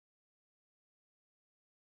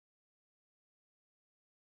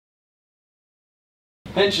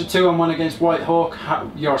Hinch, 2-1 against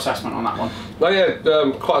Whitehawk. Your assessment on that one? No,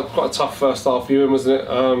 yeah, quite a tough first half viewing, wasn't it?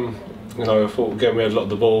 You know, I thought again we had a lot of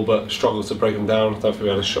the ball, but struggled to break them down. I don't think we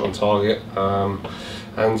had a shot on target.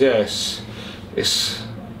 And yeah, it's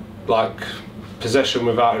like possession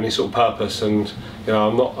without any sort of purpose, and you know,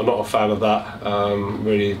 I'm not a fan of that.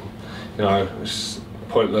 Really, you know, it's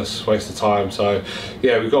pointless, waste of time. So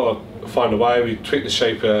yeah, we've got to find a way. We tweaked the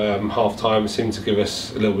shape at half time. It seemed to give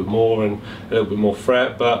us a little bit more and a little bit more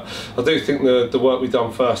threat, but I do think the work we've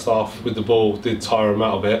done first half with the ball did tire them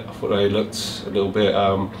out a bit. I thought they looked a little bit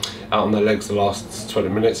out on their legs the last 20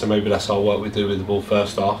 minutes, and maybe that's our work we do with the ball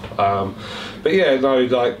first half. But yeah, no,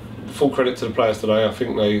 like, full credit to the players today. I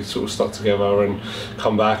think they sort of stuck together and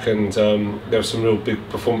come back, and there were some real big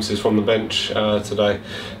performances from the bench today,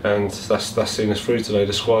 and that's seen us through today,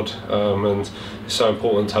 the squad, and it's so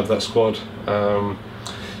important to have that squad.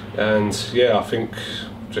 And yeah, I think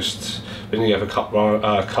just when you have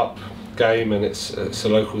a cup game and it's a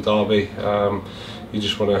local derby, you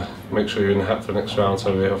just want to make sure you're in the hat for the next round,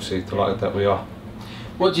 so we're obviously delighted that we are.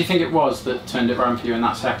 What do you think it was that turned it around for you in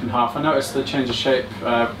that second half? I noticed the change of shape.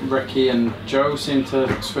 Ricky and Joe seemed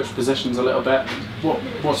to switch positions a little bit.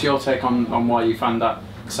 What's your take on why you found that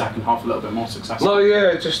second half a little bit more successful? No,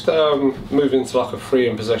 yeah, just moving to like a free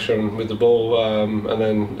in possession with the ball, and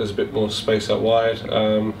then there's a bit more space out wide.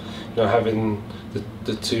 You know, having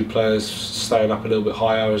the two players staying up a little bit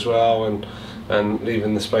higher as well, and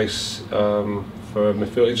leaving the space for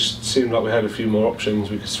midfield. It just seemed like we had a few more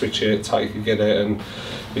options. We could switch it, Tate could get it, and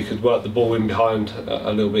we could work the ball in behind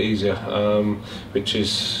a little bit easier, which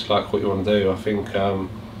is like what you want to do. I think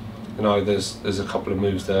you know, there's a couple of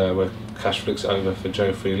moves there where Cash flicks it over for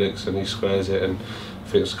Joe Felix and he squares it, and I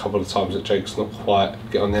think it's a couple of times that Jake's not quite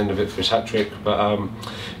get on the end of it for his hat-trick, but you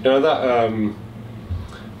know, that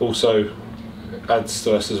also adds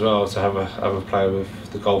to us as well to have a player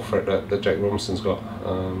with the goal threat that Jake Robinson's got.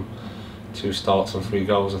 2 starts and 3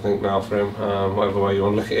 goals, I think, now for him. Whatever way you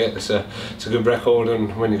want to look at it, it's a good record,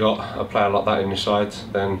 and when you've got a player like that in your side,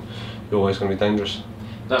 then you're always going to be dangerous.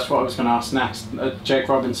 That's what I was going to ask next. Jake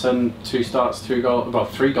Robinson, 2 starts, 3 goals, well,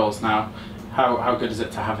 3 goals now. How good is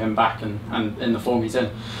it to have him back and in the form he's in?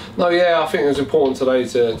 No, yeah, I think it was important today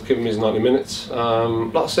to give him his 90 minutes.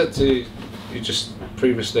 Like I said to you just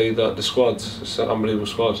previously, the squad, it's an unbelievable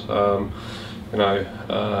squad. You know,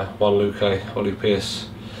 Juan Luque, Ollie Pearce.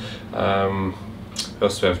 We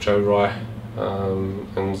also have Joe Rye,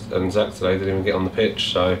 and Zach today didn't even get on the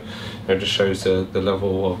pitch, so you know, it just shows the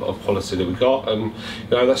level of quality that we got, and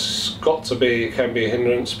you know, that's got to be, it can be a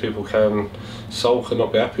hindrance. People can sulk and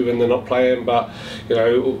not be happy when they're not playing, but you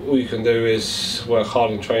know, all you can do is work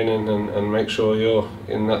hard in training and make sure you're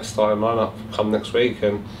in that starting lineup come next week.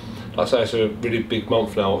 And like I say, it's a really big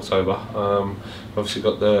month now, October. Obviously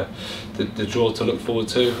got the draw to look forward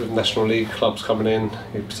to with National League clubs coming in.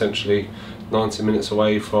 You're potentially 90 minutes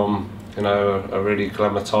away from, you know, a really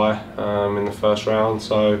glamour tie in the first round.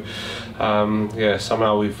 So yeah,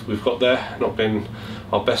 somehow we've got there. Not been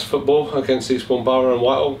our best football against Eastbourne Borough and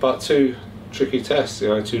Whitehall, but 2 tricky tests. You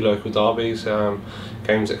know, 2 local derbies,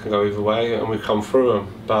 games that can go either way, and we've come through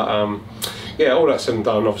them. But yeah, all that said and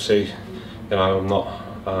done, obviously, you know, I'm not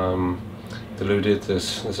deluded.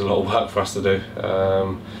 There's a lot of work for us to do.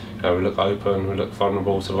 You know, we look open, we look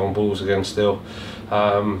vulnerable to long balls again still,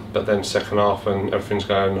 but then second half when everything's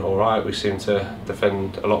going all right, we seem to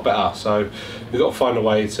defend a lot better. So we've got to find a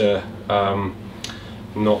way to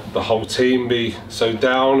not the whole team be so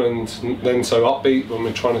down and then so upbeat when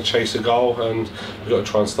we're trying to chase a goal, and we've got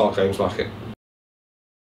to try and start games like it.